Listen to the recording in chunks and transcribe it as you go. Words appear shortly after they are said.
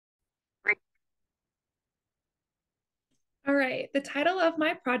All right. The title of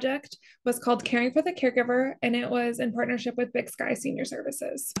my project was called Caring for the Caregiver, and it was in partnership with Big Sky Senior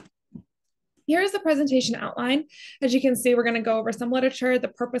Services. Here's the presentation outline. As you can see, we're going to go over some literature, the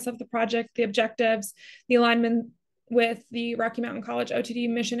purpose of the project, the objectives, the alignment with the Rocky Mountain College OTD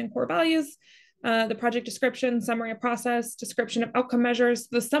mission and core values, the project description, summary of process, description of outcome measures,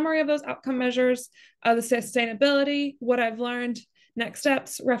 the summary of those outcome measures, the sustainability, what I've learned, next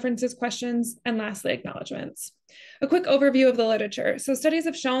steps, references, questions, and lastly, acknowledgements. A quick overview of the literature. So studies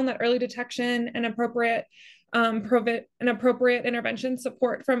have shown that early detection and appropriate intervention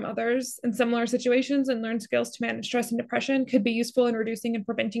support from others in similar situations and learn skills to manage stress and depression could be useful in reducing and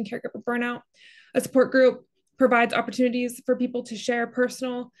preventing caregiver burnout. A support group provides opportunities for people to share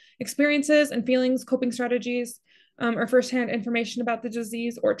personal experiences and feelings, coping strategies, or firsthand information about the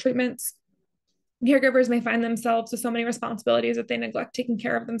disease or treatments. Caregivers may find themselves with so many responsibilities that they neglect taking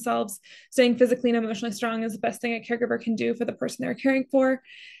care of themselves. Staying physically and emotionally strong is the best thing a caregiver can do for the person they're caring for.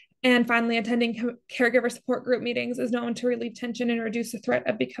 And finally, attending caregiver support group meetings is known to relieve tension and reduce the threat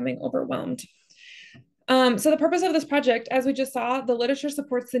of becoming overwhelmed. So the purpose of this project, as we just saw, the literature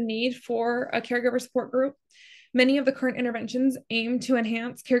supports the need for a caregiver support group. Many of the current interventions aim to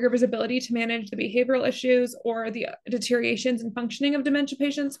enhance caregivers' ability to manage the behavioral issues or the deteriorations in functioning of dementia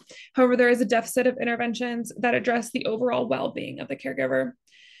patients. However, there is a deficit of interventions that address the overall well-being of the caregiver.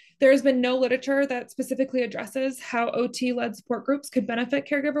 There has been no literature that specifically addresses how OT-led support groups could benefit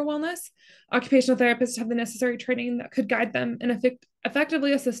caregiver wellness. Occupational therapists have the necessary training that could guide them in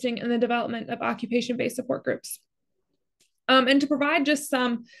effectively assisting in the development of support groups. And to provide just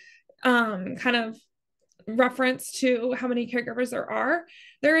some kind of reference to how many caregivers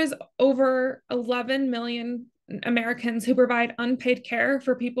there is over 11 million Americans who provide unpaid care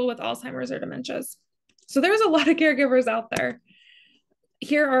for people with Alzheimer's or dementias. So there's a lot of caregivers out there.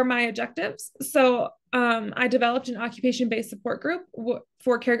 Here are my objectives. So I developed an occupation-based support group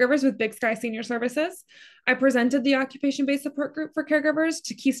for caregivers with Big Sky Senior Services. I presented the occupation-based support group for caregivers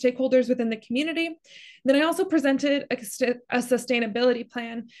to key stakeholders within the community. Then I also presented a sustainability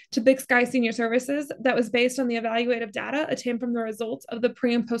plan to Big Sky Senior Services that was based on the evaluative data attained from the results of the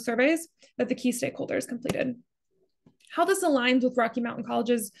pre and post surveys that the key stakeholders completed. How this aligns with Rocky Mountain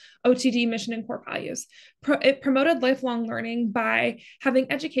College's OTD mission and core values. It promoted lifelong learning by having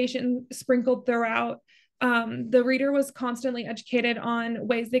education sprinkled throughout. The reader was constantly educated on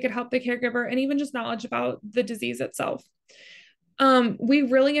ways they could help the caregiver and even just knowledge about the disease itself. We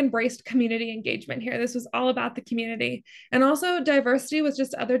really embraced community engagement here. This was all about the community, and also diversity with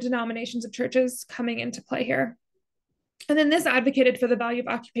just other denominations of churches coming into play here. And then this advocated for the value of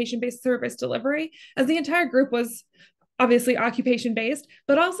occupation-based service delivery, as the entire group was obviously occupation-based,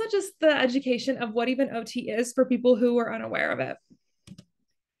 but also just the education of what even OT is for people who were unaware of it.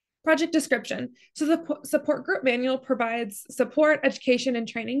 Project description. So the support group manual provides support, education, and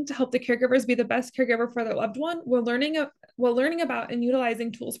training to help the caregivers be the best caregiver for their loved one while learning about and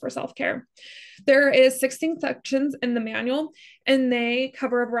utilizing tools for self-care. There is 16 sections in the manual, and they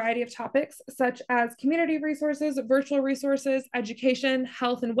cover a variety of topics such as community resources, virtual resources, education,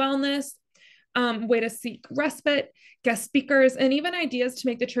 health and wellness, way to seek respite, guest speakers, and even ideas to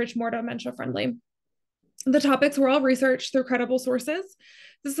make the church more dementia friendly. The topics were all researched through credible sources.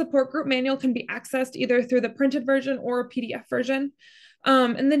 The support group manual can be accessed either through the printed version or a PDF version.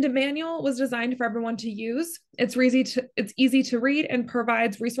 And then the manual was designed for everyone to use. It's easy to read and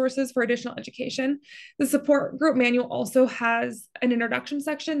provides resources for additional education. The support group manual also has an introduction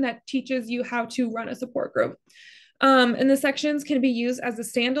section that teaches you how to run a support group. And the sections can be used as a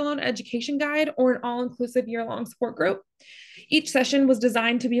standalone education guide or an all-inclusive year-long support group. Each session was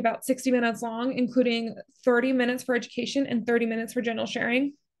designed to be about 60 minutes long, including 30 minutes for education and 30 minutes for general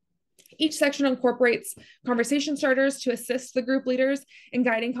sharing. Each section incorporates conversation starters to assist the group leaders in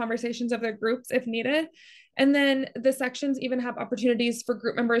guiding conversations of their groups if needed. And then the sections even have opportunities for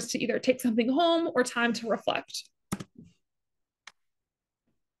group members to either take something home or time to reflect.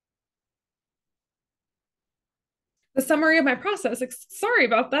 The summary of my process. Sorry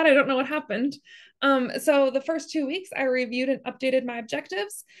about that. I don't know what happened. So the first 2 weeks, I reviewed and updated my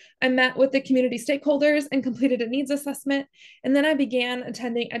objectives. I met with the community stakeholders and completed a needs assessment. And then I began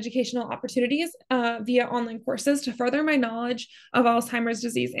attending educational opportunities via online courses to further my knowledge of Alzheimer's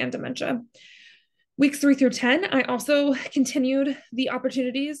disease and dementia. Weeks 3 through 10, I also continued the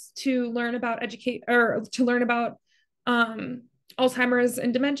opportunities to learn about Alzheimer's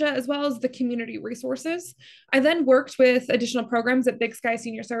and dementia, as well as the community resources. I then worked with additional programs at Big Sky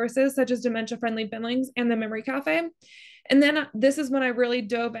Senior Services, such as Dementia Friendly Billings and the Memory Cafe. And then this is when I really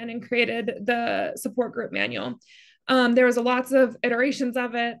dove in and created the support group manual. There was lots of iterations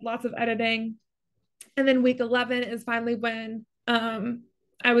of it, lots of editing. And then week 11 is finally when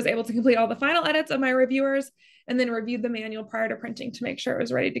I was able to complete all the final edits of my reviewers and then reviewed the manual prior to printing to make sure it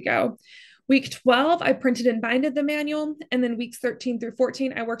was ready to go. Week 12, I printed and binded the manual. And then weeks 13 through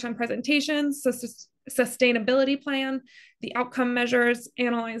 14, I worked on presentations, so sustainability plan, the outcome measures,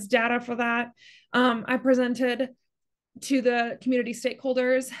 analyzed data for that. I presented to the community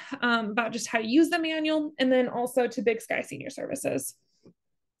stakeholders about just how to use the manual, and then also to Big Sky Senior Services.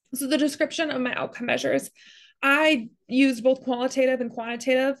 So the description of my outcome measures, I used both qualitative and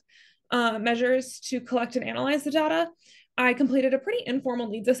quantitative measures to collect and analyze the data. I completed a pretty informal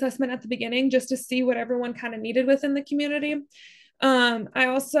needs assessment at the beginning just to see what everyone kind of needed within the community. I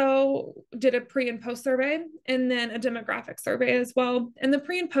also did a pre and post survey and then a demographic survey as well. And the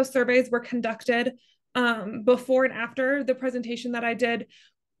pre and post surveys were conducted before and after the presentation that I did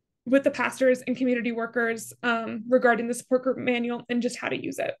with the pastors and community workers regarding the support group manual and just how to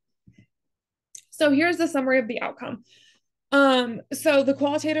use it. So here's the summary of the outcome. So the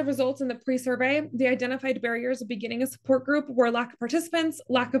qualitative results in the pre-survey, the identified barriers of beginning a support group were lack of participants,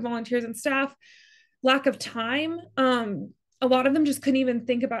 lack of volunteers and staff, lack of time. A lot of them just couldn't even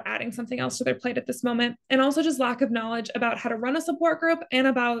think about adding something else to their plate at this moment. And also just lack of knowledge about how to run a support group and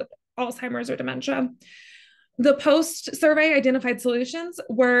about Alzheimer's or dementia. The post-survey identified solutions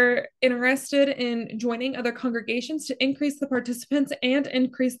were interested in joining other congregations to increase the participants and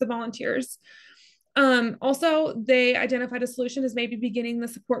increase the volunteers. Also, they identified a solution as maybe beginning the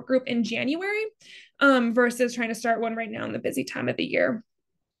support group in January versus trying to start one right now in the busy time of the year.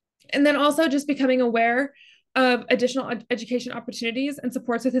 And then also just becoming aware of additional education opportunities and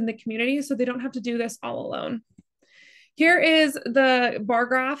supports within the community so they don't have to do this all alone. Here is the bar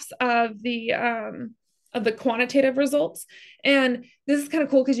graphs of the quantitative results. And this is kind of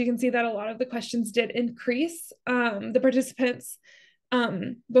cool because you can see that a lot of the questions did increase the participants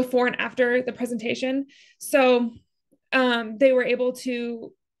before and after the presentation. So they were able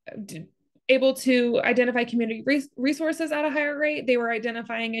to identify community resources at a higher rate. They were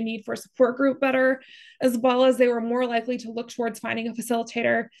identifying a need for a support group better, as well as they were more likely to look towards finding a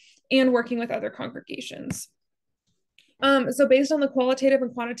facilitator and working with other congregations. So based on the qualitative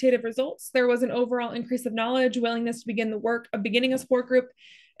and quantitative results, there was an overall increase of knowledge, willingness to begin the work of beginning a support group,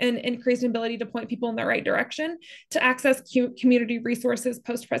 and increased ability to point people in the right direction to access community resources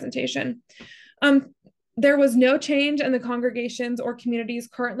post-presentation. There was no change in the congregations or communities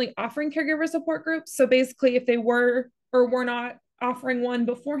currently offering caregiver support groups. So basically, if they were or were not offering one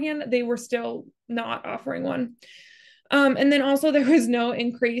beforehand, they were still not offering one. And then also there was no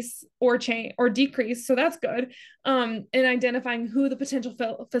increase or change or decrease, so that's good, in identifying who the potential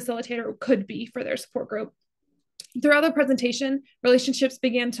facilitator could be for their support group. Throughout the presentation, relationships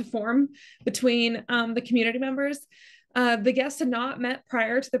began to form between the community members. The guests had not met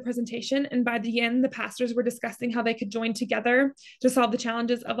prior to the presentation, and by the end, the pastors were discussing how they could join together to solve the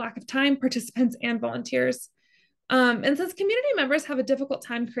challenges of lack of time, participants, and volunteers. And since community members have a difficult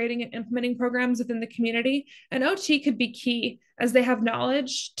time creating and implementing programs within the community, an OT could be key as they have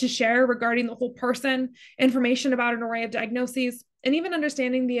knowledge to share regarding the whole person, information about an array of diagnoses, and even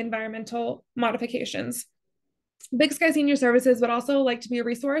understanding the environmental modifications. Big Sky Senior Services would also like to be a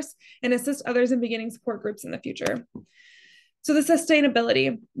resource and assist others in beginning support groups in the future. So the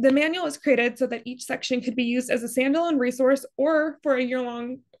sustainability, the manual was created so that each section could be used as a standalone resource or for a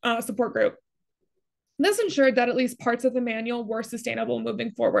year-long support group. This ensured that at least parts of the manual were sustainable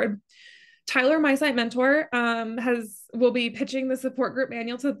moving forward. Tyler, my site mentor, will be pitching the support group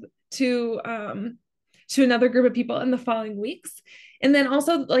manual to another group of people in the following weeks. And then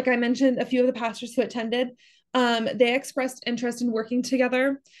also, like I mentioned, a few of the pastors who attended, they expressed interest in working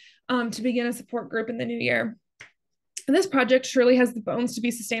together to begin a support group in the new year. And this project surely has the bones to be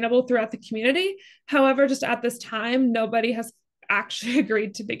sustainable throughout the community. However, just at this time, nobody has actually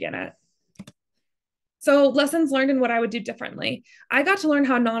agreed to begin it. So lessons learned and what I would do differently. I got to learn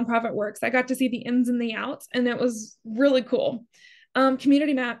how nonprofit works. I got to see the ins and the outs, and it was really cool.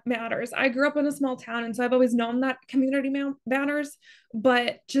 Community matters. I grew up in a small town, and so I've always known that community matters,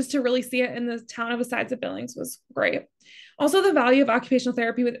 but just to really see it in the town of the sides of Billings was great. Also, the value of occupational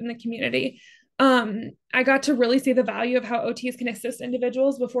therapy within the community. I got to really see the value of how OTs can assist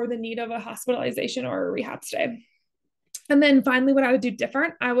individuals before the need of a hospitalization or a rehab stay. And then finally, what I would do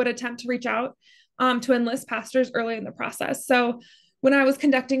different, I would attempt to reach out to enlist pastors early in the process. So when I was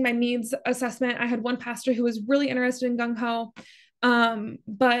conducting my needs assessment, I had one pastor who was really interested in gung-ho,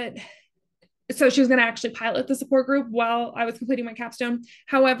 but so she was going to actually pilot the support group while I was completing my capstone.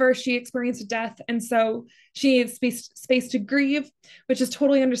 However, she experienced a death, and so she needs space to grieve, which is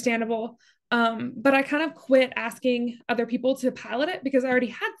totally understandable. But I kind of quit asking other people to pilot it because I already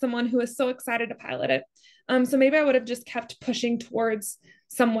had someone who was so excited to pilot it. So maybe I would have just kept pushing towards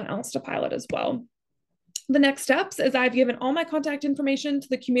someone else to pilot as well. The next steps is I've given all my contact information to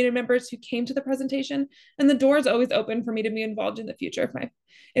the community members who came to the presentation, and the door is always open for me to be involved in the future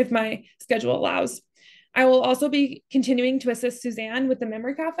if my schedule allows. I will also be continuing to assist Suzanne with the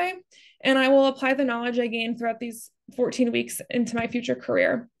Memory Cafe, and I will apply the knowledge I gained throughout these 14 weeks into my future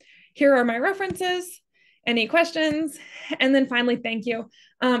career. Here are my references, any questions, and then finally, thank you.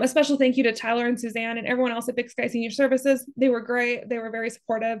 A special thank you to Tyler and Suzanne and everyone else at Big Sky Senior Services. They were great. They were very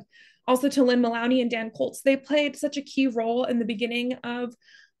supportive. Also to Lynn Maloney and Dan Colts. They played such a key role in the beginning of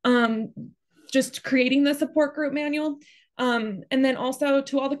just creating the support group manual. And then also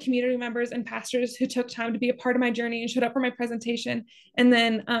to all the community members and pastors who took time to be a part of my journey and showed up for my presentation. And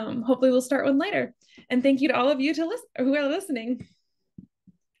then hopefully we'll start one later. And thank you to all of you who are listening.